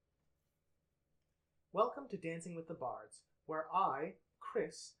Welcome to Dancing with the Bards, where I,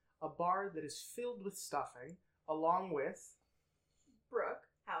 Chris, a bard that is filled with stuffing, along with Brooke,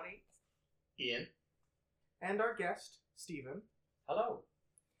 howdy. Ian. and our guest, Stephen, Hello.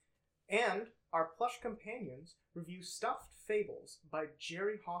 and our plush companions review Stuffed Fables by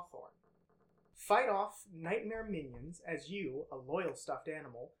Jerry Hawthorne. Fight off nightmare minions as you, a loyal stuffed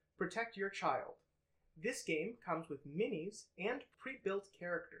animal, protect your child. This game comes with minis and pre-built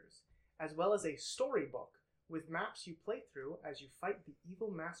characters, as well as a storybook with maps you play through as you fight the evil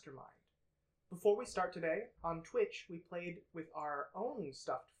mastermind. Before we start today, on Twitch we played with our own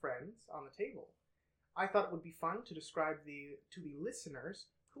stuffed friends on the table. I thought it would be fun to describe to the listeners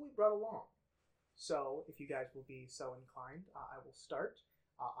who we brought along. So, if you guys will be so inclined, I will start.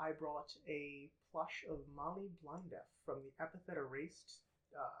 I brought a plush of Molly Blindef from the Epithet Erased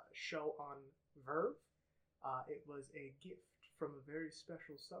show on Verve. It was a gift from a very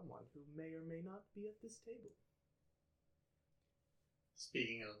special someone who may or may not be at this table.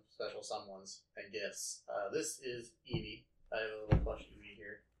 Speaking of special someones and gifts, this is Eevee. I have a little plush Eevee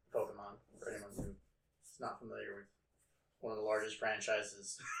here, Pokemon, for anyone who is not familiar with one of the largest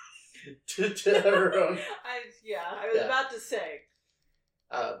franchises to ever own. I was about to say.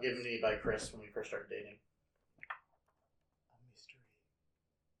 Given to me by Chris when we first started dating. A mystery.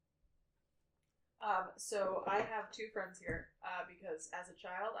 So I have two friends here, because as a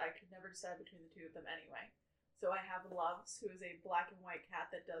child I could never decide between the two of them anyway. So I have Loves, who is a black and white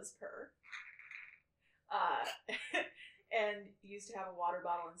cat that does purr. And used to have a water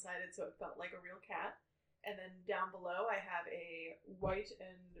bottle inside it, so it felt like a real cat. And then down below I have a white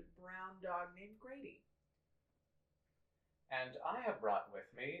and brown dog named Grady. And I have brought with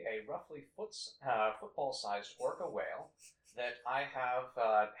me a roughly football-sized orca whale that I have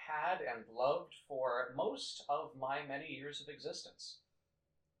had and loved for most of my many years of existence.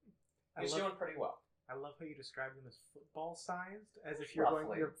 He's doing pretty well. I love how you describe them as football-sized, as if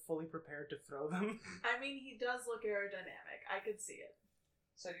you're fully prepared to throw them. I mean, he does look aerodynamic. I could see it.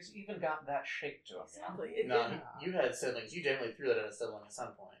 So he's even got that shape to him. Exactly. No, you had siblings. You definitely threw that at a sibling at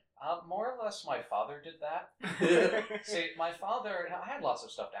some point. More or less, my father did that. See, my father, I had lots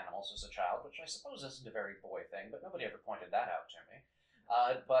of stuffed animals as a child, which I suppose isn't a very boy thing, but nobody ever pointed that out to me.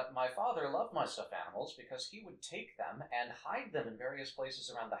 But my father loved my stuffed animals because he would take them and hide them in various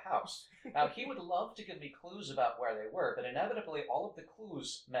places around the house. Now, he would love to give me clues about where they were, but inevitably all of the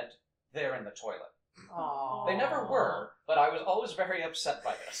clues meant they're in the toilet. Aww. They never were, but I was always very upset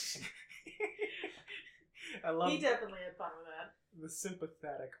by this. I love He definitely had fun with that. the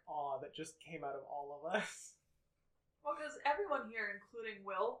sympathetic awe that just came out of all of us. Well, because everyone here, including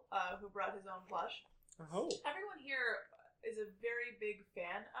Will, who brought his own plush, Oh. everyone here is a very big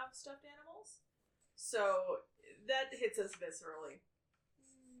fan of stuffed animals. So that hits us viscerally.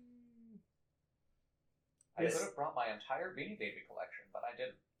 I could have brought my entire Beanie Baby collection, but I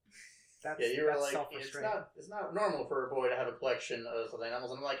didn't. You were like, self-restraint. it's not normal for a boy to have a collection of stuffed animals.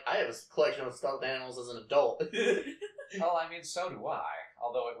 And I'm like, I have a collection of stuffed animals as an adult. Well, I mean, so do I,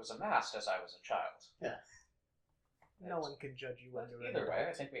 although it was amassed as I was a child. Yeah. No one can judge you when But you're either an way, I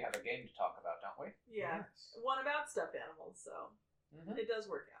adult. think we have a game to talk about, don't we? Yeah. Yes. One about stuffed animals, so it does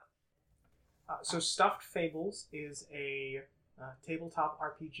work out. So Stuffed Fables is a tabletop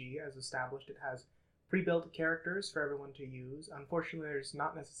RPG, as established. It has pre-built characters for everyone to use. Unfortunately, there's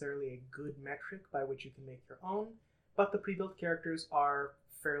not necessarily a good metric by which you can make your own, but the pre-built characters are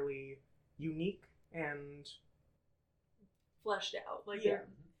fairly unique and Fleshed out. Like Yeah.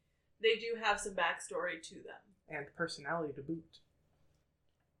 they do have some backstory to them. and personality to boot.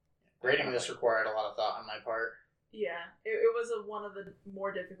 Grading this required a lot of thought on my part. Yeah, it was one of the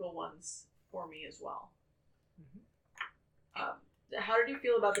more difficult ones for me as well. How did you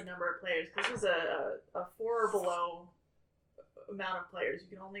feel about the number of players? This was a 4 or below amount of players. You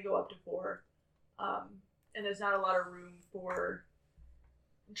can only go up to 4. And there's not a lot of room for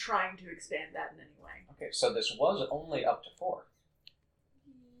trying to expand that in any way. Okay, so this was only up to 4.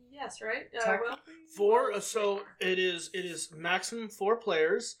 Yes, right? Technically, Four. So it is maximum 4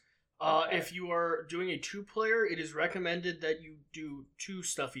 players. Okay. If you are doing a 2-player, it is recommended that you do 2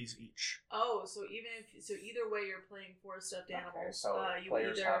 stuffies each. so either way you're playing 4 stuffed animals. Okay, so you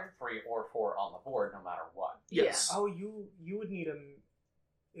players either have 3 or 4 on the board, no matter what. Yes. Oh, you would need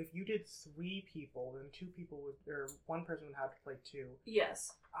if you did 3 people, then 2 people would, or 1 person would have to play 2.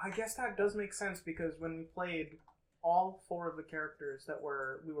 Yes. I guess that does make sense because when we played all 4 of the characters that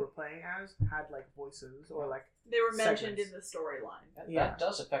we were playing as had like voices or like They were mentioned segments. in the storyline. Yeah. That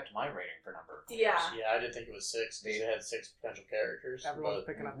does affect my rating for number of players. Yeah. Yeah, I did think it was 6 because they had 6 potential characters. everyone's But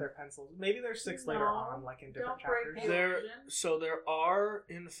picking up their pencils. Maybe there's 6 later No, on, like in different don't break chapters. the There, illusion. so there are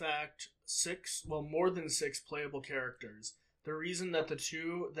in fact 6, well, more than 6 playable characters. The reason that the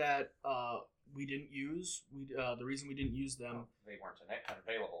 2 that we didn't use, the reason we didn't use them, They weren't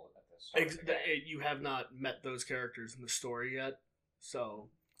available at this time. of the game. you have not met those characters in the story yet. So,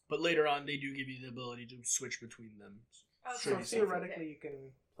 but later on, they do give you the ability to switch between them. Oh, So Sure. theoretically, you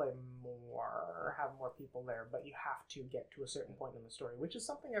can play more, have more people there, but you have to get to a certain point in the story, which is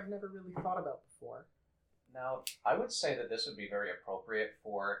something I've never really thought about before. Now, I would say that this would be very appropriate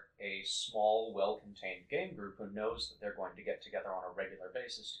for a small, well-contained game group who knows that they're going to get together on a regular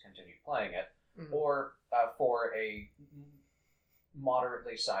basis to continue playing it, Mhm. or for a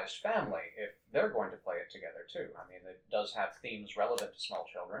moderately sized family if they're going to play it together too. I mean, it does have themes relevant to small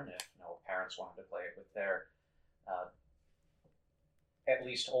children if parents wanted to play it with their at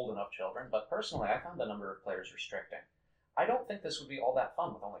least old enough children, but personally I found the number of players restricting. I don't think this would be all that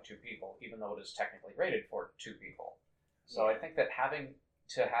fun with only 2 people, even though it is technically rated for 2 people. So I think that having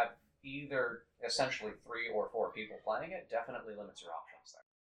to have either essentially 3 or 4 people playing it definitely limits your options there.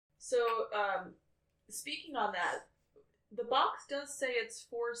 So, speaking on that, the box does say it's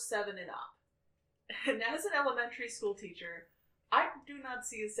for 7 and up. And as an elementary school teacher, I do not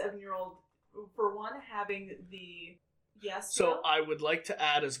see a 7-year-old, for one, having the yes. So vote. I would like to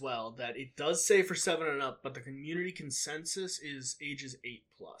add as well that it does say for 7 and up, but the community consensus is ages 8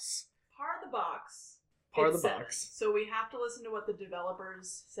 plus. Part of the box. Part of it's the 7. box. So we have to listen to what the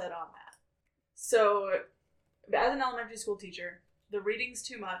developers said on that. So, as an elementary school teacher, the reading's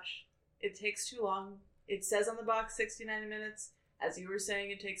too much. It takes too long. It says on the box 69 minutes. As you were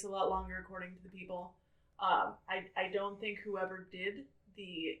saying, it takes a lot longer according to the people. I don't think whoever did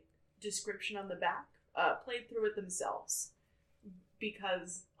the description on the back played through it themselves,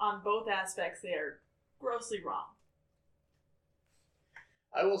 because on both aspects they are grossly wrong.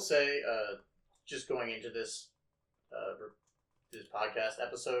 I will say, just going into this this podcast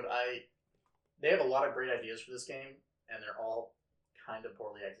episode, they have a lot of great ideas for this game, and they're all kind of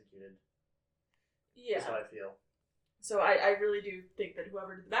poorly executed. Yeah. That's how I feel. So I really do think that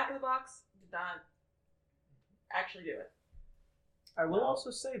whoever did the back of the box did not actually do it. I will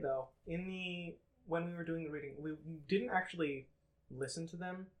also say though, when we were doing the reading, we didn't actually listen to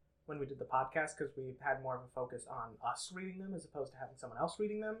them when we did the podcast because we had more of a focus on us reading them as opposed to having someone else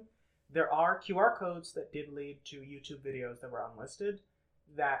reading them. There are QR codes that did lead to YouTube videos that were unlisted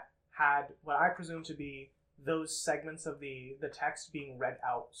that had what I presume to be those segments of the text being read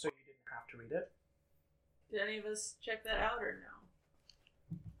out so you didn't have to read it. Did any of us check that out or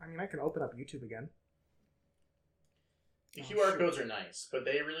no? I mean, I can open up YouTube again. The Oh, QR shoot. codes are nice, but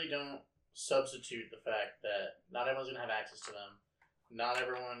they really don't substitute the fact that not everyone's going to have access to them. Not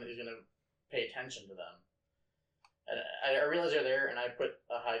everyone is going to pay attention to them. And I realize they're there, and I put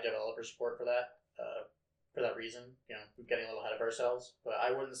a high developer support for that reason. We're getting a little ahead of ourselves, but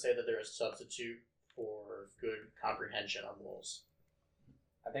I wouldn't say that they're a substitute for good comprehension of rules.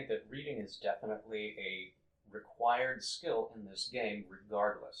 I think that reading is definitely a required skill in this game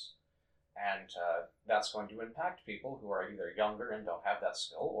regardless. And that's going to impact people who are either younger and don't have that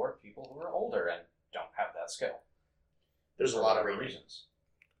skill, or people who are older and don't have that skill. There's a For lot of whatever reading. reasons.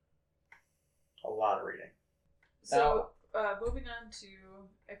 A lot of reading. So, moving on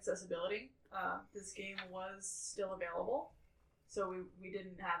to accessibility, this game was still available. So we've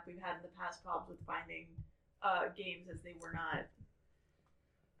had in the past problems with finding games as they were not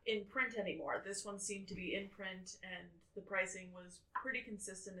in print anymore. This one seemed to be in print, and the pricing was pretty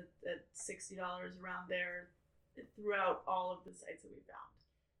consistent at $60 around there throughout all of the sites that we found.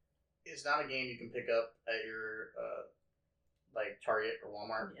 It's not a game you can pick up at your like Target or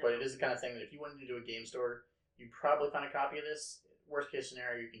Walmart, Yeah. but it is the kind of thing that if you wanted to do a game store, you'd probably find a copy of this. Worst case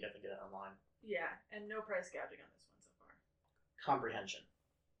scenario, you can definitely get it online. Yeah, and no price gouging on this one so far. Comprehension.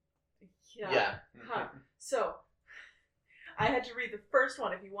 Yeah. Yeah. Huh. So, I had to read the first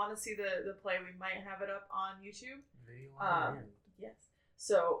one. If you want to see the play, we might have it up on YouTube. Yes.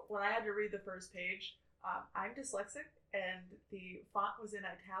 So, when I had to read the first page, I'm dyslexic, and the font was in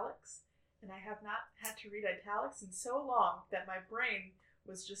italics, and I have not had to read italics in so long that my brain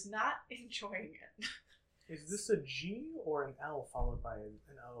was just not enjoying it. Is this a G or an L followed by an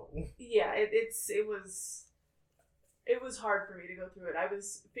O? Yeah, it was hard for me to go through it. I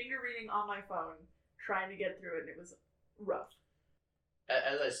was finger reading on my phone, trying to get through it, and it was rough.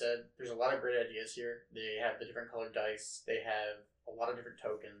 As I said, there's a lot of great ideas here. They have the different colored dice. They have a lot of different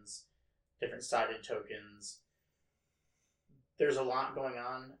tokens, different sided tokens. there's a lot going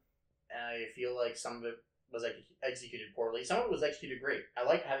on, and I feel like some of it was executed poorly. Some of it was executed great. I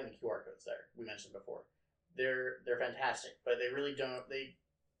like having the QR codes there. We mentioned before. They're fantastic, but they really don't.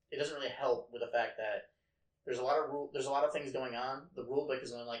 It doesn't really help with the fact that there's a lot of things going on. The rule book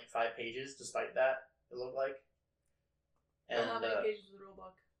is only like 5 pages. Despite that, it looked like. And how many pages is the rule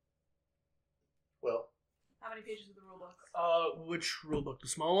book? Well, how many pages is the rule book? Which rulebook? The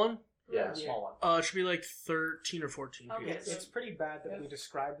small one? yeah. Small one. It should be like 13 or 14 Okay. pages. It's pretty bad that Yeah. we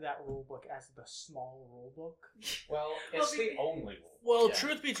described that rule book as the small rule book. Well, it's Well, the only rule. Well, Yeah.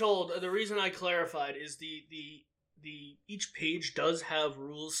 truth be told, the reason I clarified is the each page does have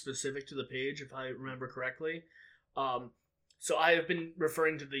rules specific to the page, if I remember correctly. So I have been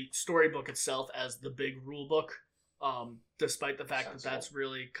referring to the storybook itself as the big rule book, despite the fact that Sensible. that's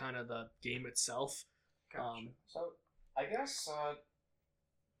really kind of the game itself. So, I guess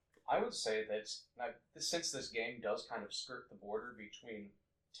I would say that since this game does kind of skirt the border between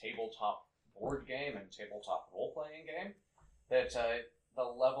tabletop board game and tabletop role-playing game, that the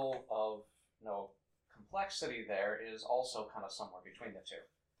level of complexity there is also kind of somewhere between the two.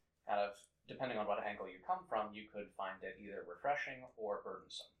 Kind of, depending on what angle you come from, you could find it either refreshing or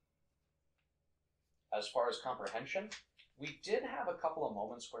burdensome. As far as comprehension, we did have a couple of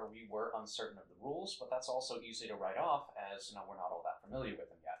moments where we were uncertain of the rules, but that's also easy to write off as we're not all that familiar with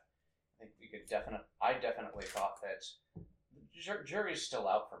them yet. I think we could I definitely thought that the jury's still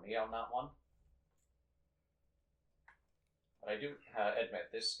out for me on that one. But I do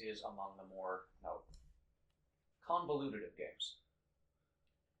admit this is among the more convoluted of games.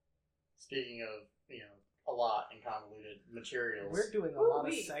 Speaking of a lot in convoluted materials. We're doing a Ooh, lot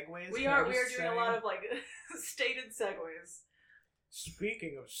of we- segues. We can are I doing just a say? lot of like stated segues.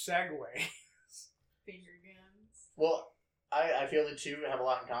 Speaking of segue, Finger guns. Well, I feel the two have a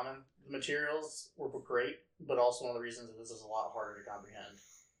lot in common. The materials were great, but also one of the reasons that this is a lot harder to comprehend.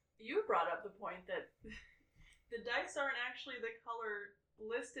 You brought up the point that the dice aren't actually the color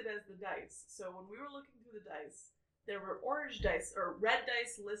listed as the dice. So when we were looking through the dice, there were orange dice or red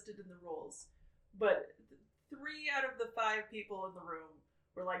dice listed in the rules, but 3 out of the 5 people in the room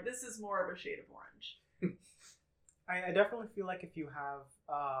were like, "This is more of a shade of orange." I definitely feel like if you have,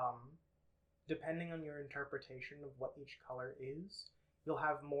 depending on your interpretation of what each color is, you'll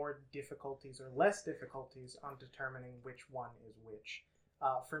have more difficulties or less difficulties on determining which one is which.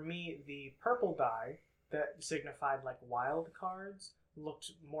 For me, the purple die that signified like wild cards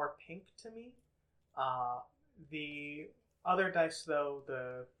looked more pink to me. The other dice, though,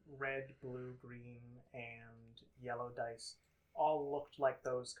 the red, blue, green, and yellow dice, all looked like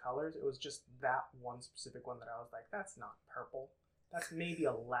those colors. It was just that one specific one that I was like, that's not purple. That's maybe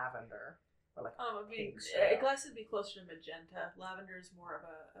a lavender. Or like I mean, pink straight up. glass would be closer to magenta. Lavender is more of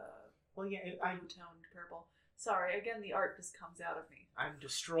a Well, yeah, blue-toned purple. Sorry, again, the art just comes out of me. I'm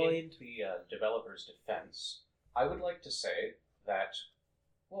destroyed. In the developer's defense, I would like to say that,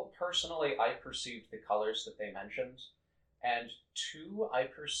 well, personally, I perceived the colors that they mentioned, and 2, I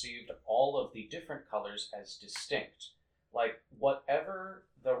perceived all of the different colors as distinct. Like, whatever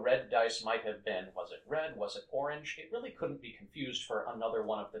the red dice might have been, was it red, was it orange, it really couldn't be confused for another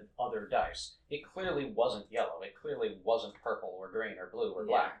one of the other dice. It clearly wasn't yellow, it clearly wasn't purple or green or blue or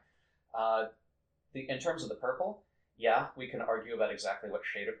black. In terms of the purple, yeah, we can argue about exactly what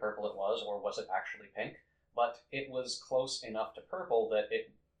shade of purple it was, or was it actually pink, but it was close enough to purple that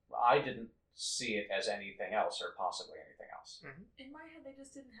I didn't see it as anything else, or possibly anything else. In my head, they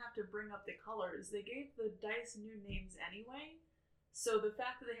just didn't have to bring up the colors. They gave the dice new names anyway. So the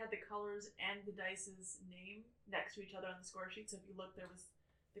fact that they had the colors and the dice's name next to each other on the score sheet, so if you look, there was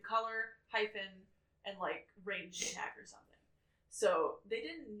the color, hyphen, and like range attack or something. So they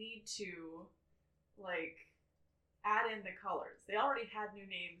didn't need to like add in the colors. They already had new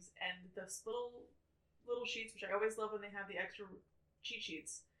names, and those little sheets, which I always love when they have the extra cheat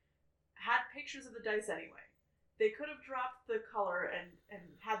sheets, had pictures of the dice anyway. They could have dropped the color and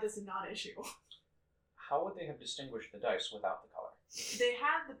had this a non-issue. How would they have distinguished the dice without the color? They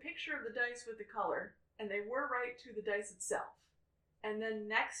had the picture of the dice with the color, and they were right to the dice itself. And then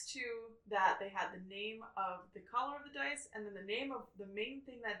next to that, they had the name of the color of the dice, and then the name of the main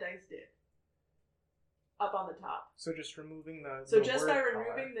thing that dice did up on the top. So just removing the So the just word by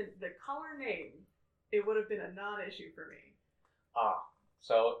color. removing the color name, it would have been a non-issue for me.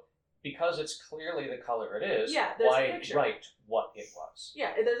 So because it's clearly the color it is, Yeah, there's a why picture. write what it was?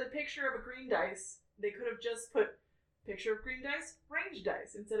 Yeah, if there's a picture of a green dice, they could have just put picture of green dice, range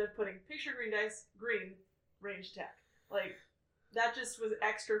dice, instead of putting picture green dice, green, range tech. Like, that just was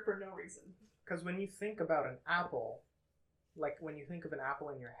extra for no reason. Because when you think about an apple, like when you think of an apple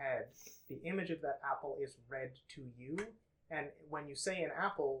in your head, the image of that apple is red to you, And when you say an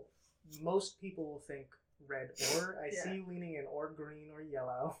apple, most people will think red or. I Yeah. see you leaning in or green or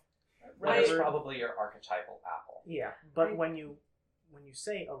yellow. Red is Whatever. probably your archetypal apple. Yeah, but I- when you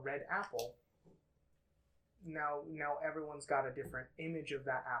say a red apple, now everyone's got a different image of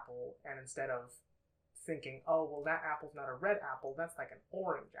that apple, and instead of thinking, oh well, that apple's not a red apple, that's like an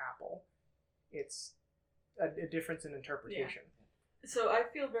orange apple. It's a difference in interpretation. So I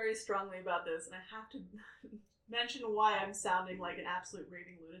feel very strongly about this, and I have to mention why I'm sounding like an absolute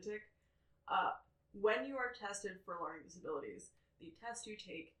raving lunatic. When you are tested for learning disabilities, the test you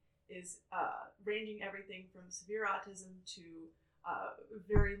take is ranging everything from severe autism to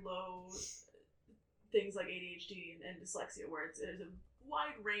very low things like ADHD and dyslexia, where there's a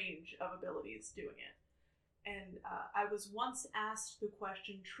wide range of abilities doing it. And I was once asked the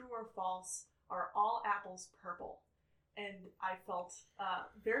question, true or false, are all apples purple? And I felt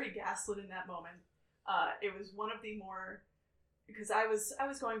very gaslit in that moment. It was one of the more, because I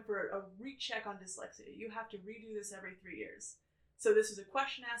was going for a recheck on dyslexia. You have to redo this every 3 years. So this was a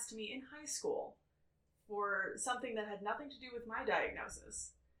question asked to me in high school for something that had nothing to do with my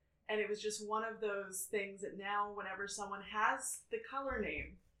diagnosis. And it was just one of those things that now whenever someone has the color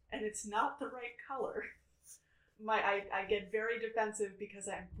name and it's not the right color, I get very defensive because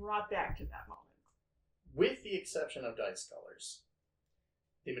I'm brought back to that moment. With the exception of dice colors,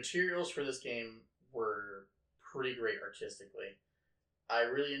 the materials for this game were pretty great artistically. I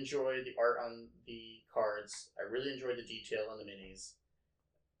really enjoyed the art on the cards. I really enjoyed the detail on the minis.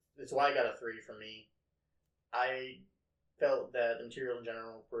 That's why I got a 3 from me. I felt that the material in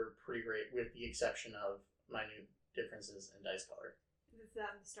general were pretty great, with the exception of minute differences in dice color. It's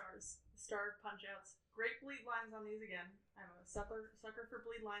that and the stars. The star punch outs. Great bleed lines on these again. I'm a sucker for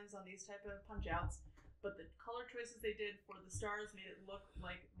bleed lines on these type of punch outs. But the color choices they did for the stars made it look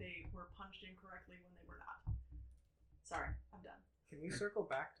like they were punched in correctly when they were not. Sorry, I'm done. Can we circle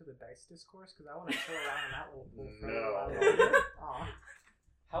back to the dice discourse? Because I want to chill around on that little pool for No. a while longer. Aw,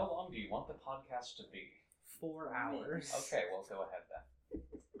 How long do you want the podcast to be? 4 hours. Okay, well, go ahead then.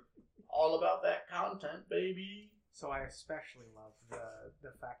 All about that content, baby. So I especially love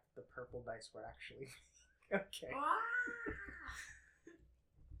the fact that the purple dice were actually okay.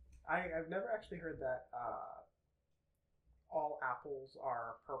 I've never actually heard that all apples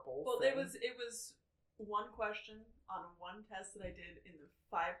are purple. Well, thing. it was one question on one test that I did in the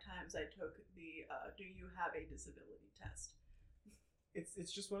 5 times I took the do you have a disability test.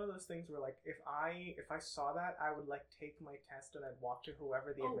 It's just one of those things where, like, if I saw that, I would like take my test and I'd walk to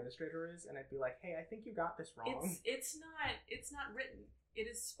whoever the administrator is and I'd be like, hey, I think you got this wrong. It's not written.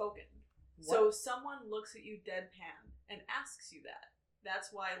 It is spoken. What? So someone looks at you deadpan and asks you that.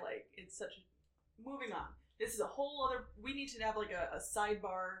 That's why, like, it's such a... Moving on. This is a whole other... We need to have, like, a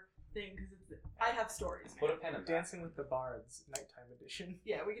sidebar thing, because I have stories, man. Put a pen in that. Dancing with the Bards, nighttime edition.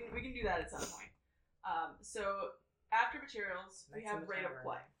 Yeah, we can do that at some point. So, after materials, we Nights in have the rate of tavern.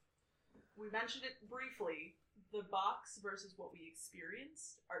 play. We mentioned it briefly. The box versus what we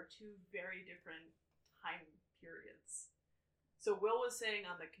experienced are 2 very different time periods. So Will was saying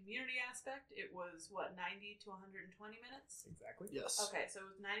on the community aspect, it was, 90 to 120 minutes? Exactly. Yes. Okay, so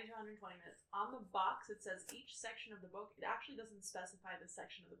it was 90 to 120 minutes. On the box, it says each section of the book. It actually doesn't specify the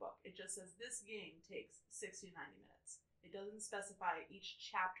section of the book. It just says this game takes 60 to 90 minutes. It doesn't specify each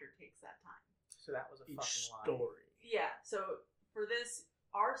chapter takes that time. So that was a Each fucking lie. story. Yeah, so for this,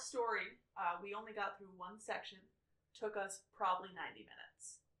 our story, we only got through one section. Took us probably 90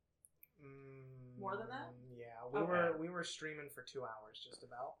 minutes. More than that? Yeah, Okay. we were streaming for 2 hours, just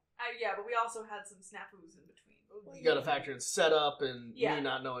about. Yeah, but we also had some snafus in between. You got to factor in setup and Yeah. me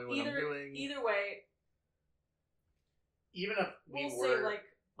not knowing what I'm doing. Either way, Even if we we'll say were like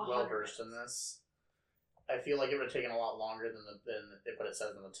 100 well versed in minutes. this, I feel like it would have taken a lot longer than what it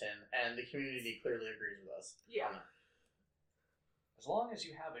says on the tin, and the community clearly agrees with us. Yeah. on that. As long as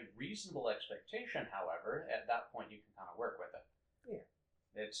you have a reasonable expectation, however, at that point you can kind of work with it. Yeah.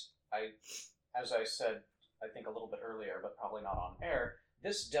 As I said, I think a little bit earlier, but probably not on air,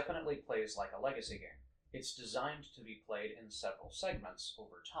 this definitely plays like a legacy game. It's designed to be played in several segments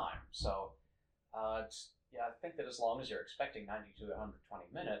over time. So, I think that as long as you're expecting 90 to 120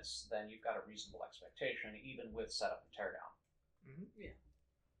 minutes, then you've got a reasonable expectation, even with setup and teardown.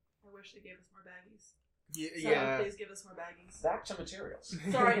 I wish they gave us more baggies. Yeah. Someone please give us more baggies. Back to materials.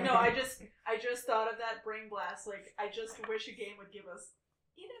 Sorry, no, I just thought of that brain blast. Like, I just wish a game would give us,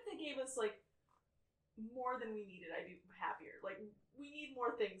 even if they gave us like more than we needed, I'd be happier. Like, we need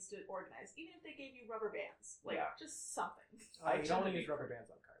more things to organize. Even if they gave you rubber bands, like Yeah. just something. I tend don't to use be- rubber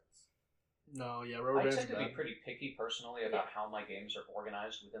bands on cards. No, yeah, rubber I bands tend to are be bad. pretty picky personally about how my games are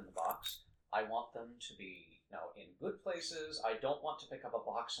organized within the box. I want them to be Now, in good places, I don't want to pick up a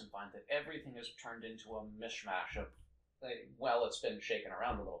box and find that everything is turned into a mishmash of, well, it's been shaken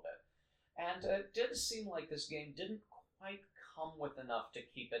around a little bit. And it did seem like this game didn't quite come with enough to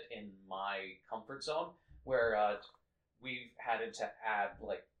keep it in my comfort zone, where we've had to add,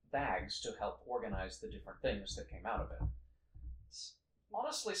 like, bags to help organize the different things that came out of it. It's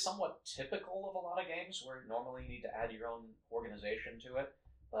honestly somewhat typical of a lot of games, where normally you need to add your own organization to it,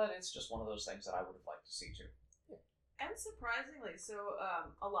 but it's just one of those things that I would have liked to see, too. And surprisingly, so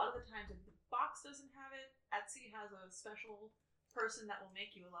a lot of the times if the box doesn't have it, Etsy has a special person that will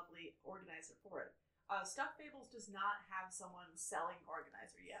make you a lovely organizer for it. Stuffed Fables does not have someone selling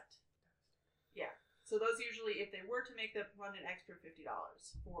organizer yet. Yeah. So those usually, if they were to make them, run an extra $50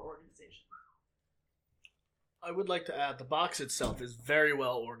 for organization. I would like to add the box itself is very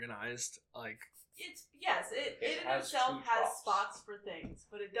well organized. Like, It's yes, it in has itself two has drops. spots for things,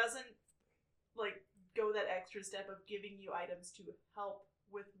 but it doesn't like go that extra step of giving you items to help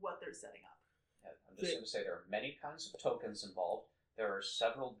with what they're setting up. Yeah, I'm just going to say there are many kinds of tokens involved. There are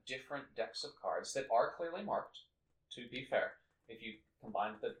several different decks of cards that are clearly marked, to be fair. If you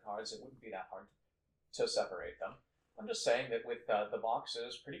combined the cards, it wouldn't be that hard to separate them. I'm just saying that with the box, it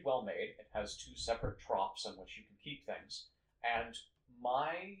is pretty well made. It has two separate troughs in which you can keep things. And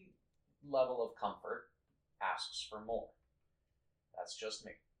my level of comfort asks for more. That's just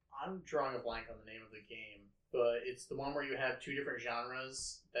me. I'm drawing a blank on the name of the game, but it's the one where you have two different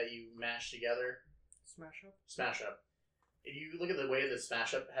genres that you mash together. Smash Up? Smash Up. If you look at the way that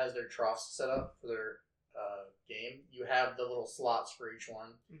Smash Up has their troughs set up for their game, you have the little slots for each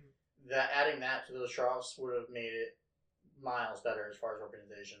one. Mhm. That adding that to those troughs would have made it miles better as far as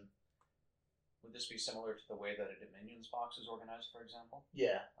organization. Would this be similar to the way that a Dominions box is organized, for example?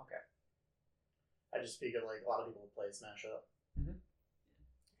 Yeah. Okay. I just figured like a lot of people would play Smash Up. And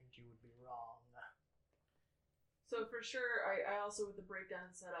you would be wrong. So for sure, I also with the breakdown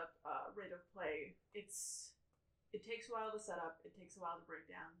and setup rate of play, it takes a while to set up, it takes a while to break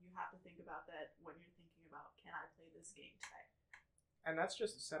down. You have to think about that when you're thinking about, can I play this game today? And that's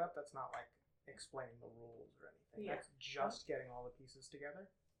just a setup, that's not like explaining the rules or anything. Yeah. That's just getting all the pieces together.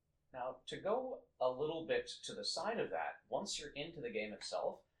 Now, to go a little bit to the side of that, once you're into the game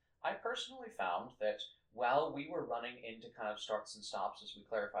itself, I personally found that while we were running into kind of starts and stops as we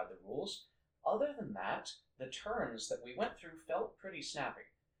clarified the rules, other than that, the turns that we went through felt pretty snappy.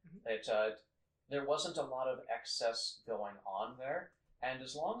 Mhm. There wasn't a lot of excess going on there, and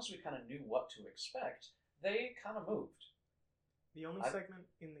as long as we kind of knew what to expect, they kind of moved. The only I- segment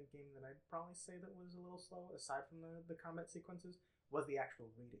in the game that I'd probably say that was a little slow, aside from the combat sequences, was the actual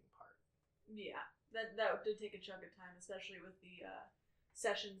reading part. Yeah, that did take a chunk of time, especially with the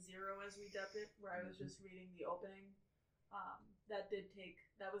session 0 as we dubbed it, where I was just reading the opening.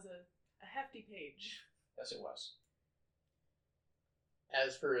 That was a hefty page. Yes, it was.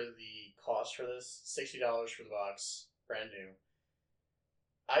 As for the cost for this, $60 for the box, brand new.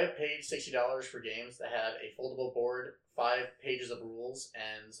 I have paid $60 for games that had a foldable board, 5 pages of rules,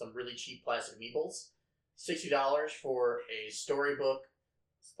 and some really cheap plastic meeples. $60 for a storybook,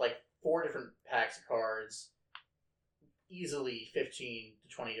 like 4 different packs of cards, easily 15 to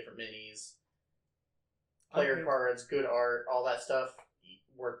 20 different minis, player Okay. cards, good art, all that stuff,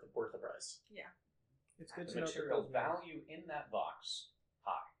 worth the price. It's good The to know that material those minis- value in that box,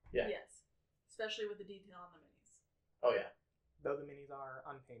 high. Yeah. Yes, especially with the detail on the minis. Oh yeah. though the minis are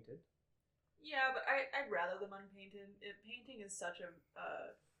unpainted. Yeah, but I'd rather them unpainted. Painting is such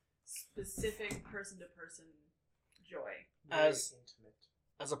a specific person-to-person joy. Very As- intimate.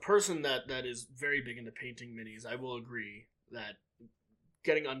 As a person that is very big into painting minis, I will agree that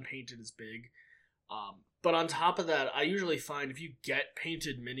getting unpainted is big. But on top of that, I usually find if you get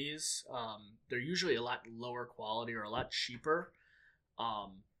painted minis, they're usually a lot lower quality or a lot cheaper.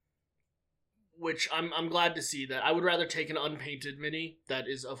 Which I'm glad to see that. I would rather take an unpainted mini that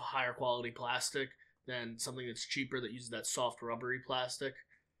is of higher quality plastic than something that's cheaper that uses that soft rubbery plastic.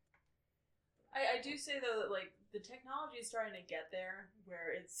 I do say though that like the technology is starting to get there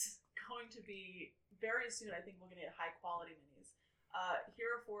where it's going to be very soon. I think we're going to get high quality minis.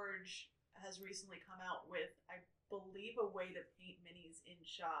 Hero Forge has recently come out with, I believe, a way to paint minis in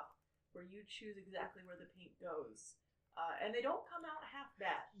shop where you choose exactly where the paint goes, and they don't come out half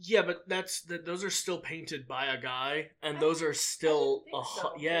bad. Yeah, but those are still painted by a guy, and I- those are still I didn't think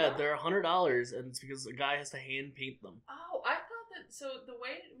so. yeah, Yeah. they're $100, and it's because a guy has to hand paint them. Oh, I thought that. So the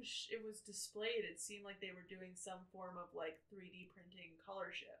way it was displayed, it seemed like they were doing some form of like 3D printing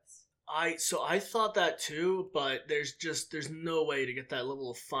color shifts. I thought that too, but there's no way to get that level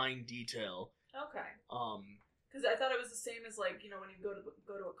of fine detail. Okay. Because I thought it was the same as like, when you go to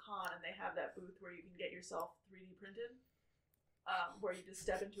a con and they have that booth where you can get yourself 3D printed, where you just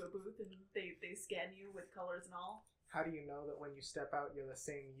step into a booth and they scan you with colors and all. How do you know that when you step out, you're the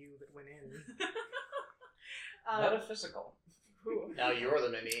same you that went in? Metaphysical. Now you're the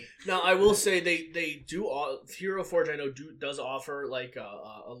mini. Now I will say they do. Hero Forge I know does offer like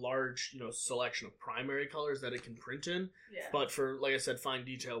a large selection of primary colors that it can print in. Yeah. But for, like I said, fine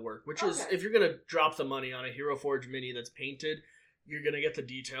detail work, which is, Okay. if you're gonna drop the money on a Hero Forge mini that's painted, you're gonna get the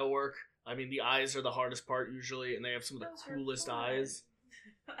detail work. I mean, the eyes are the hardest part usually, and they have some of the Those are coolest fun. eyes.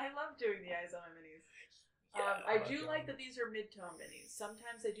 I love doing the eyes on my minis. Yeah, I like do them. like that these are mid-tone minis.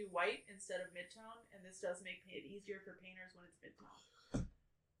 Sometimes I do white instead of mid-tone, and this does make it easier for painters when it's mid-tone.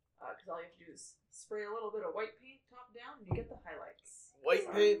 Because all you have to do is spray a little bit of white paint top down, and you get the highlights. White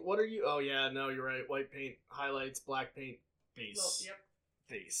paint. What are you? Oh yeah, no, you're right. White paint, highlights, black paint, base, Well, yep.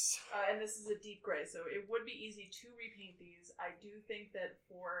 face. And this is a deep gray, so it would be easy to repaint these. I do think that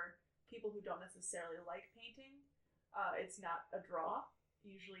for people who don't necessarily like painting, it's not a draw.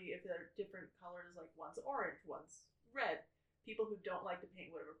 Usually, if they're different colors, like one's orange, one's red, people who don't like to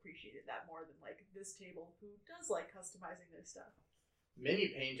paint would have appreciated that more than like this table who does like customizing their stuff. Mini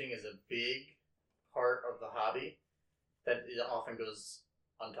painting is a big part of the hobby that it often goes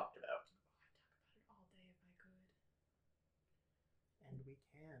untalked about. I'd talk about it all day if I could. And we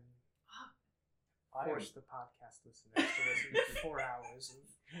can I am, force the podcast listeners to listen to 4 hours of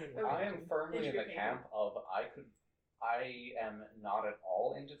mini I am painting. firmly in the Intricate camp of I am not at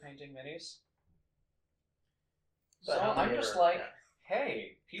all into painting minis. So But how I'm many just ever- like, yeah.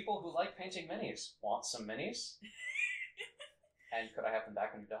 hey, people who like painting minis, want some minis? And could I have them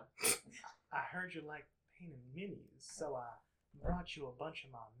back when you're done? I heard you like painting minis, so I brought you a bunch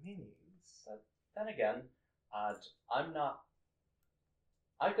of my minis. Then again, I'm not.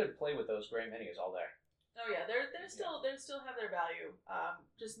 I could play with those gray minis all day. Oh yeah, they're still have their value.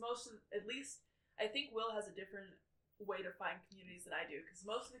 Just most of, at least I think Will has a different way to find communities than I do, because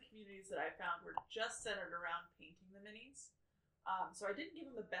most of the communities that I found were just centered around painting the minis. So I didn't give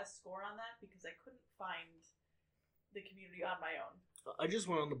him the best score on that because I couldn't find the community on my own. I just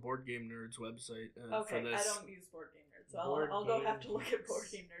went on the Board Game Nerds website for Okay, this. I don't use Board Game Nerds, so Board I'll go Game have to look at Nerds. Board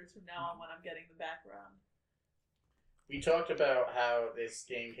Game Nerds from now on when I'm getting the background. We talked about how this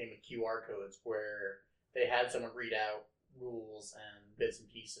game came with QR codes where they had someone read out rules and bits and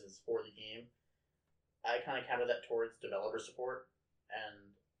pieces for the game. I kind of counted that towards developer support, and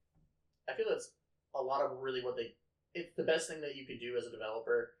I feel that's a lot of really what it's the best thing that you could do as a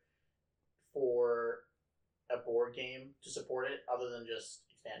developer for a board game to support it, other than just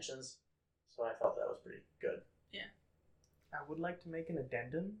expansions. So I thought that was pretty good. I would like to make an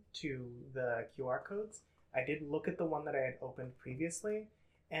addendum to the QR codes. I did look at the one that I had opened previously,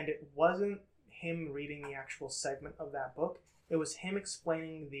 and it wasn't him reading the actual segment of that book. It was him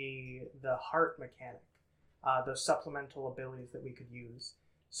explaining the heart mechanic, those supplemental abilities that we could use.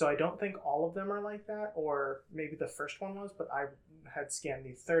 So I don't think all of them are like that, or maybe the first one was, but I had scanned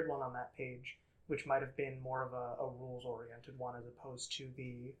the third one on that page, which might have been more of a rules-oriented one as opposed to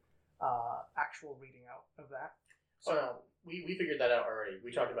the actual reading out of that. So we figured that out already.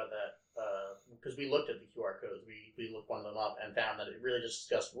 We talked about that because we looked at the QR codes. We looked one of them up and found that it really just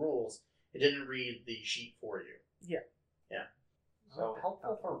discussed rules. It didn't read the sheet for you. So Okay.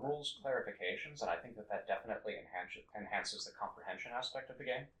 helpful for rules clarifications, and I think that definitely enhances the comprehension aspect of the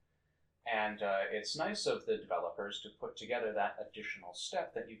game. And it's nice of the developers to put together that additional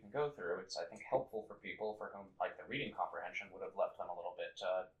step that you can go through. It's, I think, helpful for people for whom, like, the reading comprehension would have left them a little bit,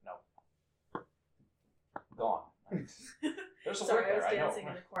 gone. There's a Sorry, word there, I was I know. dancing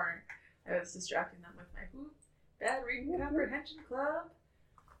in the corner. I was distracting them with my bad reading comprehension club.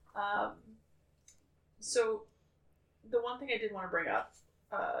 So the one thing I did want to bring up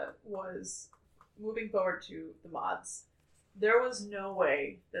was moving forward to the mods. There was no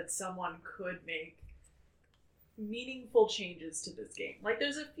way that someone could make meaningful changes to this game. Like,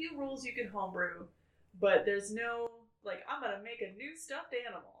 there's a few rules you can homebrew, but there's no, like, I'm gonna make a new stuffed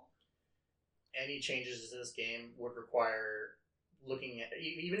animal. Any changes to this game would require looking at,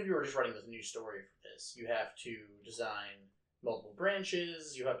 even if you were just writing this new story for this, you have to design multiple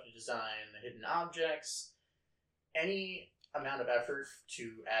branches, you have to design hidden objects. Any amount of effort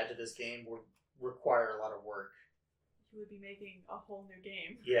to add to this game would require a lot of work. You would be making a whole new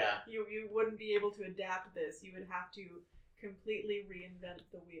game. Yeah. You wouldn't be able to adapt this. You would have to completely reinvent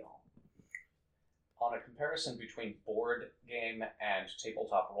the wheel. On a comparison between board game and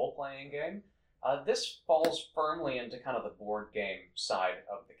tabletop role-playing game, this falls firmly into kind of the board game side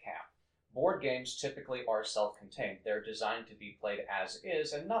of the camp. Board games typically are self-contained. They're designed to be played as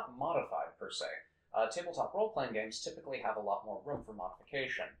is and not modified per se. Tabletop role-playing games typically have a lot more room for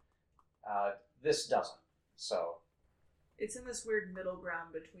modification. This doesn't. So, It's in this weird middle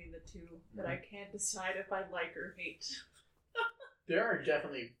ground between the two that I can't decide if I like or hate. There are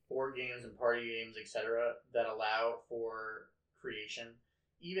definitely board games and party games, etc., that allow for creation.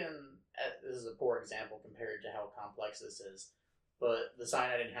 This is a poor example compared to how complex this is, but the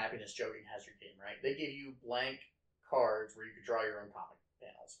Cyanide and Happiness Joking Hazard game, right? They give you blank cards where you could draw your own comic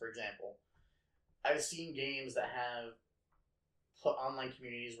panels, for example. I've seen games that have online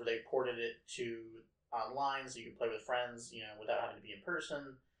communities where they ported it to online so you can play with friends, without having to be in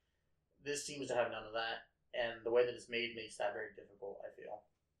person. This seems to have none of that, and the way that it's made makes that very difficult, I feel.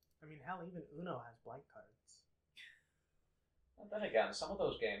 I mean, hell, even Uno has blank cards. and then again, some of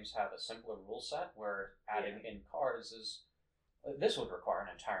those games have a simpler rule set where adding in cards is... This would require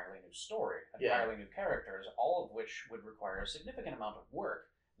an entirely new story, entirely new characters, all of which would require a significant amount of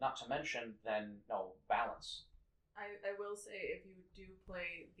work, not to mention then no balance. I will say, if you do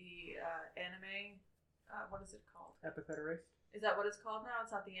play the anime, what is it called? Epithet Erased? Is that what it's called now?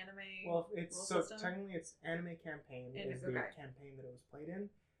 It's not the anime Well, it's rule so system? technically it's Anime Campaign is the okay. campaign that it was played in,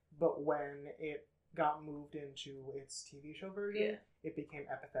 but when it got moved into its TV show version, it became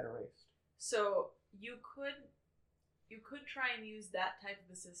Epithet Erased. So you could try and use that type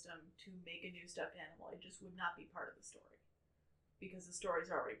of a system to make a new stuffed animal. It just would not be part of the story because the story's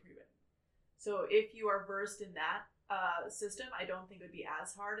already pre-written. So if you are versed in that system, I don't think it would be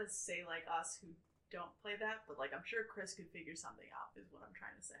as hard as, say, like us who don't play that, but I'm sure Chris could figure something out, is what I'm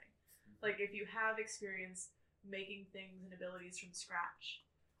trying to say. If you have experience making things and abilities from scratch,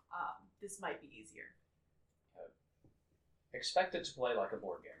 this might be easier. Expect it to play like a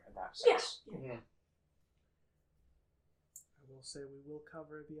board game in that sense. Yeah. I will say we will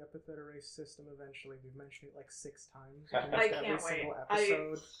cover the Epithet Erased system eventually. We've mentioned it 6 times. I almost every can't single wait.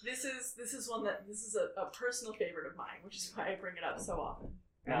 episode. This is one that this is a personal favorite of mine, which is why I bring it up so often.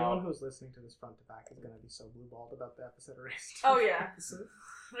 Anyone who's listening to this front to back is going to be so blue-balled about the Epithet Erased. Oh yeah. episode.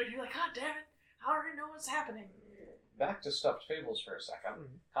 You're like, God damn it! I already know what's happening. Back to Stuffed Fables for a second.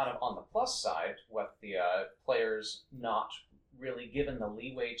 Mhm. Kind of on the plus side, with the players not really given the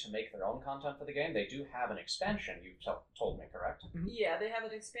leeway to make their own content for the game, they do have an expansion, you told me, correct? Yeah, they have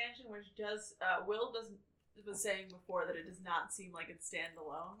an expansion which does. Will was saying before that it does not seem like it's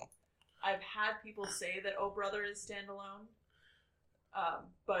standalone. I've had people say that Oh Brother is standalone,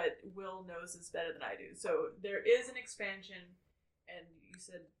 but Will knows this better than I do. So there is an expansion, and you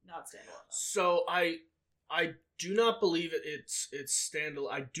said not standalone. So I do not believe it's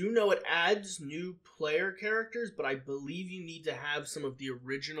standalone. I do know it adds new player characters, but I believe you need to have some of the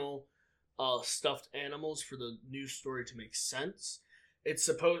original stuffed animals for the new story to make sense. It's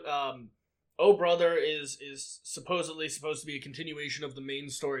Oh Brother is supposedly supposed to be a continuation of the main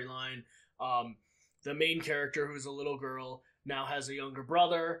storyline. The main character, who's a little girl, now has a younger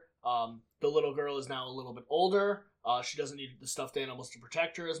brother. The little girl is now a little bit older. She doesn't need the stuffed animals to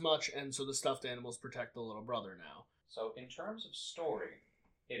protect her as much, and so the stuffed animals protect the little brother now. So in terms of story,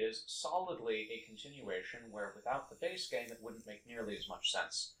 it is solidly a continuation where without the base game it wouldn't make nearly as much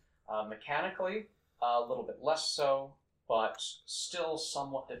sense. Mechanically, a little bit less so, but still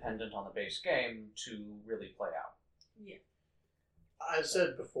somewhat dependent on the base game to really play out. Yeah. I've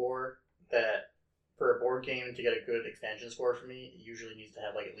said before that for a board game to get a good expansion score for me, it usually needs to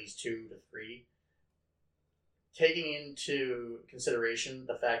have at least 2 to 3. Taking into consideration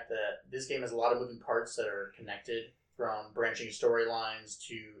the fact that this game has a lot of moving parts that are connected, from branching storylines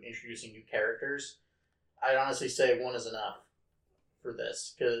to introducing new characters, I'd honestly say 1 is enough for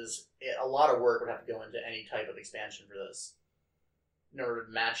this, because a lot of work would have to go into any type of expansion for this in order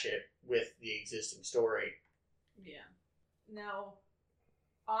to match it with the existing story. Yeah. Now,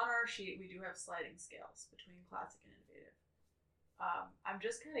 on our sheet, we do have sliding scales between classic and innovative. I'm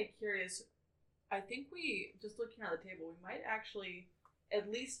just kind of curious. I think just looking at the table, we might actually at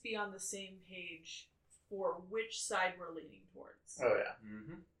least be on the same page for which side we're leaning towards. Oh, yeah.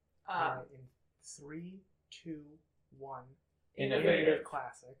 Mm-hmm. Alright, in 3, 2, 1. Innovative.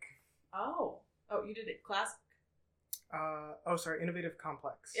 Classic. Oh, you did it classic? Innovative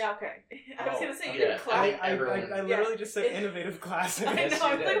complex. Yeah, okay. I was going to say you yeah. did classic. I literally Yeah. just said innovative classic. I know, I Yes, was you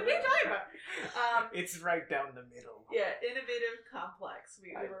like, did. what are you talking about? It's right down the middle. Yeah, innovative complex.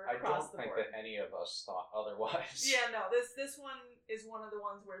 We were I across don't the think board. that any of us thought otherwise. Yeah, no, this one is one of the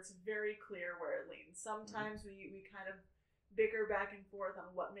ones where it's very clear where it leans. Sometimes we kind of bicker back and forth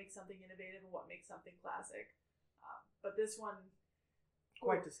on what makes something innovative and what makes something classic. But this one...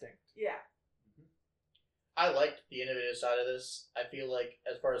 Quite distinct. Yeah. I liked the innovative side of this. I feel like,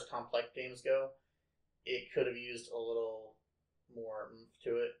 as far as complex games go, it could have used a little more oomph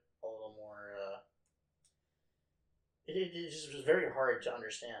to it, a little more It just was very hard to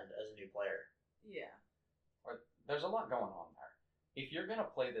understand as a new player. Yeah. There's a lot going on there. If you're going to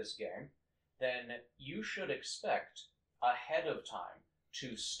play this game, then you should expect ahead of time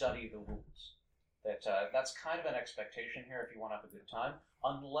to study the rules. That's kind of an expectation here if you want to have a good time,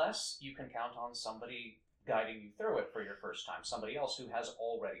 unless you can count on somebody guiding you through it for your first time, somebody else who has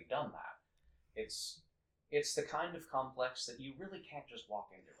already done that. It's the kind of complex that you really can't just walk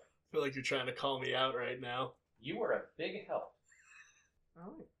into it. I feel like you're trying to call me out right now. You were a big help.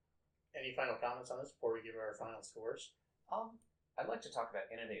 All right. Any final comments on this before we give our final scores? I'd like to talk about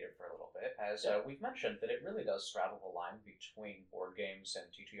Innovative for a little bit, as Yeah. we've mentioned that it really does straddle the line between board games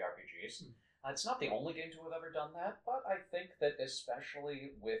and TTRPGs. It's not the only game to have ever done that, but I think that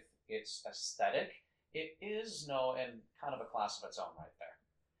especially with its aesthetic, it is and kind of a class of its own right there.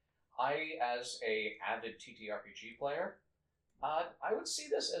 I, as a avid TTRPG player, I would see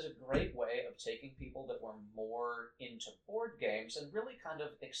this as a great way of taking people that were more into board games and really kind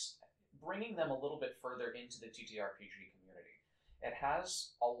of bringing them a little bit further into the TTRPG community. It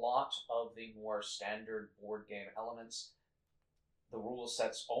has a lot of the more standard board game elements. The rule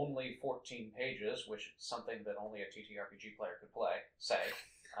set's only 14 pages, which is something that only a TTRPG player could say.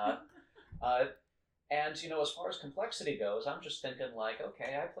 And, as far as complexity goes, I'm just thinking like,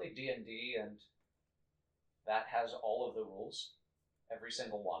 okay, I play D&D and that has all of the rules, every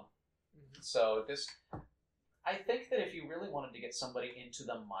single one. Mm-hmm. So I think that if you really wanted to get somebody into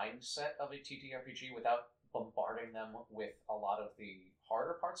the mindset of a TTRPG without bombarding them with a lot of the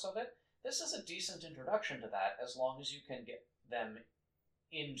harder parts of it, this is a decent introduction to that as long as you can get them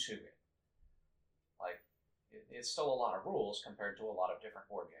into it. Like, it's still a lot of rules compared to a lot of different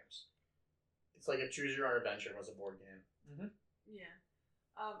board games. It's like a Choose Your Own Adventure was a board game. Mm-hmm. Yeah.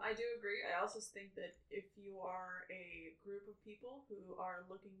 I do agree. I also think that if you are a group of people who are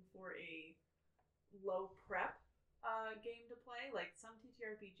looking for a low prep game to play, like some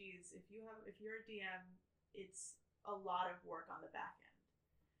TTRPGs, if you're a DM, it's a lot of work on the back end.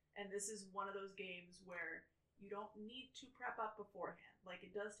 And this is one of those games where you don't need to prep up beforehand. Like,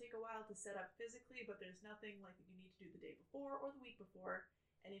 it does take a while to set up physically, but there's nothing like that you need to do the day before or the week before.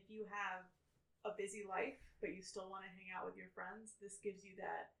 And if you have a busy life, but you still want to hang out with your friends, this gives you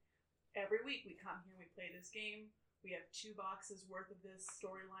that. Every week we come here, we play this game, we have 2 boxes worth of this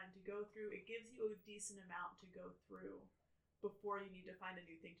storyline to go through. It gives you a decent amount to go through before you need to find a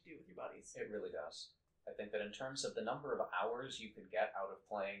new thing to do with your buddies. It really does. I think that in terms of the number of hours you could get out of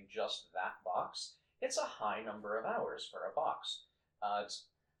playing just that box, it's a high number of hours for a box.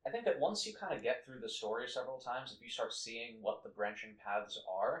 I think that once you kind of get through the story several times, if you start seeing what the branching paths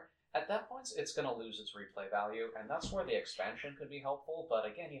are, at that point it's going to lose its replay value, and that's where the expansion could be helpful, but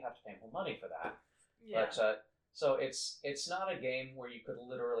again, you have to pay more money for that. Yeah. But, so it's not a game where you could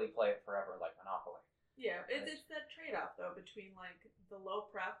literally play it forever like Monopoly. Yeah, it's that trade-off, though, between, like, the low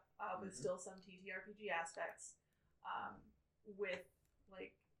prep with still some TTRPG aspects with,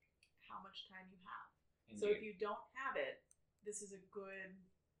 like, how much time you have. Indeed. So if you don't have it, this is a good,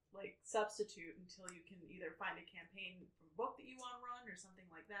 like, substitute until you can either find a campaign from a book that you want to run or something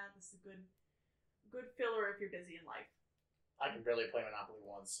like that. This is a good filler if you're busy in life. I can barely play Monopoly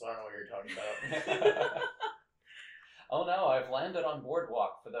once, so I don't know what you're talking about. Oh no, I've landed on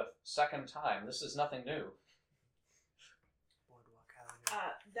Boardwalk for the second time. This is nothing new. Boardwalk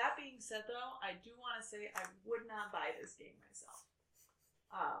Avenue. That being said, though, I do want to say I would not buy this game myself.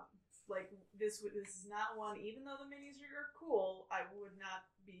 Like, this is not one, even though the minis are cool, I would not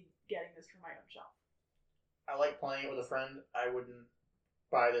be getting this for my own shelf. I like playing it with a friend. I wouldn't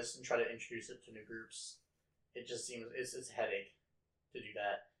buy this and try to introduce it to new groups. It just seems it's a headache to do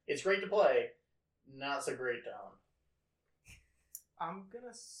that. It's great to play, not so great to own.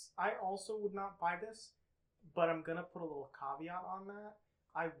 I also would not buy this, but I'm gonna put a little caveat on that.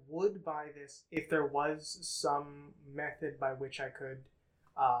 I would buy this if there was some method by which I could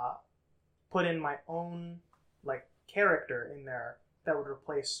put in my own, like, character in there that would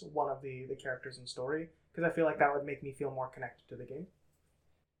replace one of the characters in story, because I feel like that would make me feel more connected to the game.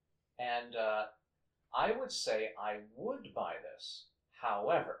 And I would say I would buy this.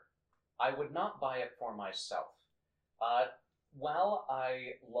 However, I would not buy it for myself. While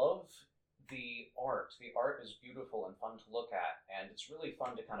I love the art is beautiful and fun to look at, and it's really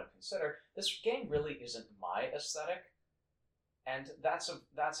fun to kind of consider, this game really isn't my aesthetic. And that's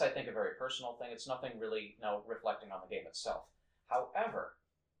I think, a very personal thing. It's nothing really, reflecting on the game itself. However,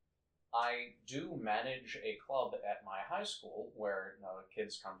 I do manage a club at my high school where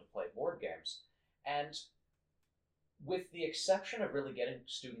kids come to play board games. And with the exception of really getting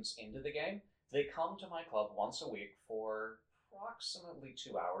students into the game, they come to my club once a week for approximately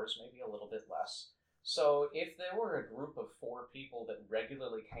 2 hours, maybe a little bit less. So if there were a group of 4 people that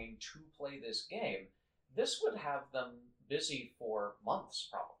regularly came to play this game, this would have them busy for months,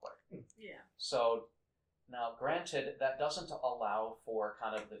 probably. Yeah. So now, granted, that doesn't allow for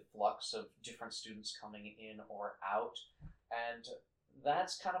kind of the flux of different students coming in or out, and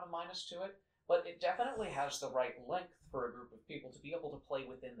that's kind of a minus to it, but it definitely has the right length for a group of people to be able to play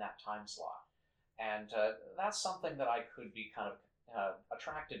within that time slot. And that's something that I could be kind of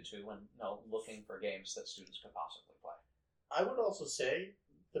attracted to when looking for games that students could possibly play. I would also say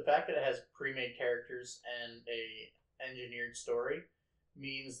the fact that it has pre-made characters and a engineered story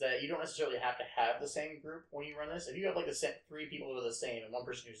means that you don't necessarily have to have the same group when you run this. If you have like the 3 people who are the same and one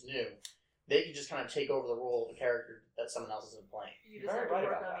person who's new, they can just kind of take over the role of a character that someone else isn't playing. You just Very have to right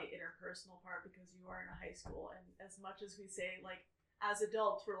work about on the interpersonal part because you are in a high school, and as much as we say, like, as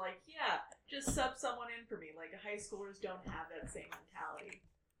adults, we're like, yeah, just sub someone in for me. Like, high schoolers don't have that same mentality.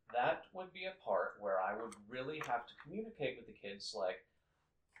 That would be a part where I would really have to communicate with the kids, like,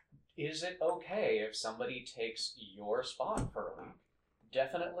 is it okay if somebody takes your spot for a week?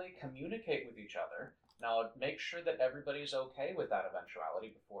 Definitely communicate with each other. Now, make sure that everybody's okay with that eventuality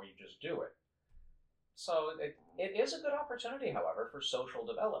before you just do it. So it is a good opportunity, however, for social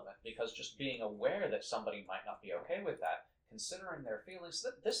development, because just being aware that somebody might not be okay with that, considering their feelings,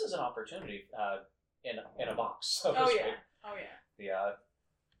 this is an opportunity in a box, so to speak. Oh yeah.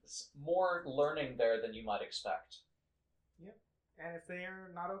 It's more learning there than you might expect. Yep. And if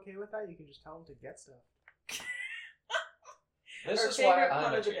they're not okay with that, you can just tell them to get stuff. This Our is why favorite I'm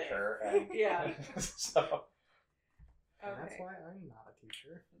part a of the day. teacher. And Yeah. so, And Okay. that's why I'm not a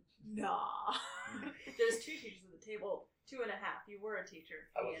teacher. Nah. There's 2 teachers at the table. 2.5. You were a teacher,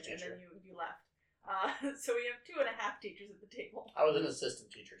 I was a Ian, teacher. and then you left. So we have 2.5 teachers at the table. I was an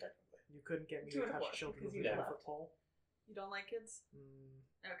assistant teacher, technically. You couldn't get me 2 to and a touch 4, children because with you a left. 10-foot pole. You don't like kids? Mm,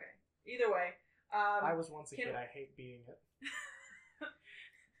 Okay. Either way. I was once a can- kid. I hate being it.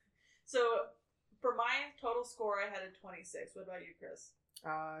 So for my total score, I had a 26. What about you, Chris?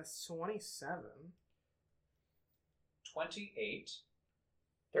 27. 28.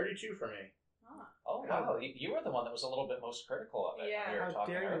 32 for me. Ah. Oh, wow. You were the one that was a little bit most critical of it Yeah. when we were How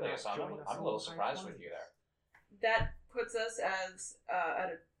talking dare you earlier, not so join us I'm a in little the high surprised with 20s. you there. That puts us as at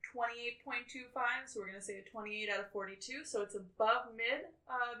a 28.25, so we're going to say a 28 out of 42. So it's above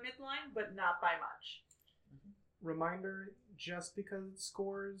midline, but not by much. Reminder: just because it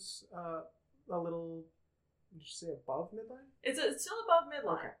scores a little, did you say above midline? It's still above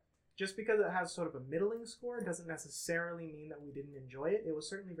midline. Okay. Just because it has sort of a middling score doesn't necessarily mean that we didn't enjoy it. It was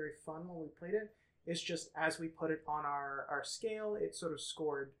certainly very fun when we played it. It's just as we put it on our scale, it sort of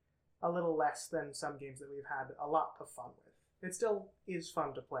scored a little less than some games that we've had a lot of fun with. It still is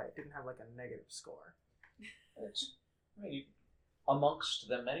fun to play. It didn't have like a negative score. I mean, amongst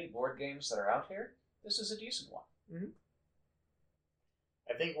the many board games that are out here, this is a decent one.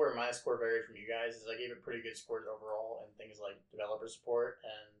 I think where my score varied from you guys is I gave it pretty good scores overall and things like developer support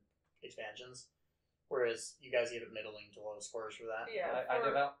and expansions, whereas you guys gave it middling to low scores for that. Yeah.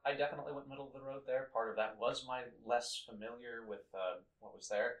 I definitely went middle of the road there. Part of that was my less familiar with what was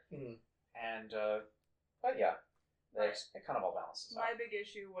there. Mhm. And, but yeah, it kind of all balances My out. big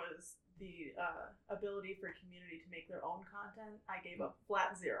issue was the ability for community to make their own content. I gave a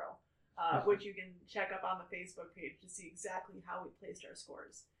flat 0, which you can check up on the Facebook page to see exactly how we placed our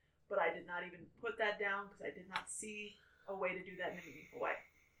scores. But I did not even put that down because I did not see a way to do that in a meaningful way.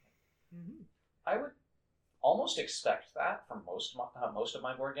 Mm-hmm. I would almost expect that from most of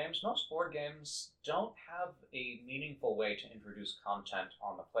my board games. Most board games don't have a meaningful way to introduce content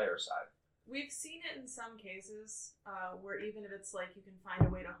on the player side. We've seen it in some cases where even if it's like you can find a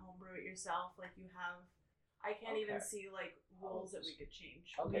way to homebrew it yourself, like you have, I can't even Okay. see like rules that we could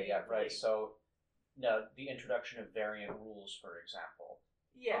change. Okay, yeah, meaningfully. right. So, no, the introduction of variant rules, for example.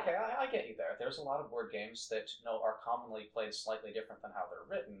 Yeah. Okay, I get you there. There's a lot of board games that are commonly played slightly different than how they're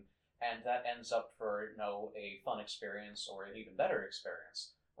written, and that ends up for a fun experience or an even better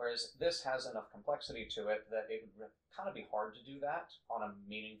experience. Whereas this has enough complexity to it that it would kind of be hard to do that on a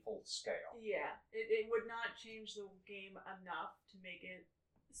meaningful scale. Yeah, it would not change the game enough to make it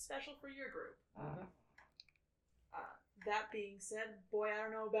special for your group. Mm-hmm. That being said, boy, I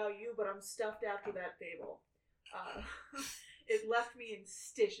don't know about you, but I'm stuffed after that fable. It left me in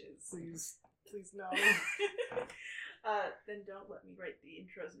stitches. Please no. Then don't let me write the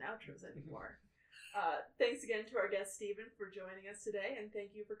intros and outros anymore. Thanks again to our guest Stephen for joining us today, and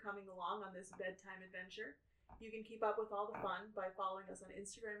thank you for coming along on this bedtime adventure. You can keep up with all the fun by following us on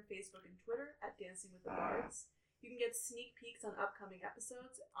Instagram, Facebook, and Twitter at Dancing with the Bards. You can get sneak peeks on upcoming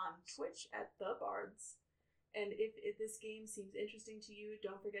episodes on Twitch at The Bards. And if this game seems interesting to you,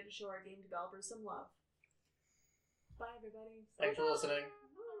 don't forget to show our game developers some love. Bye, everybody. Thanks for listening.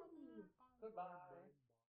 Goodbye.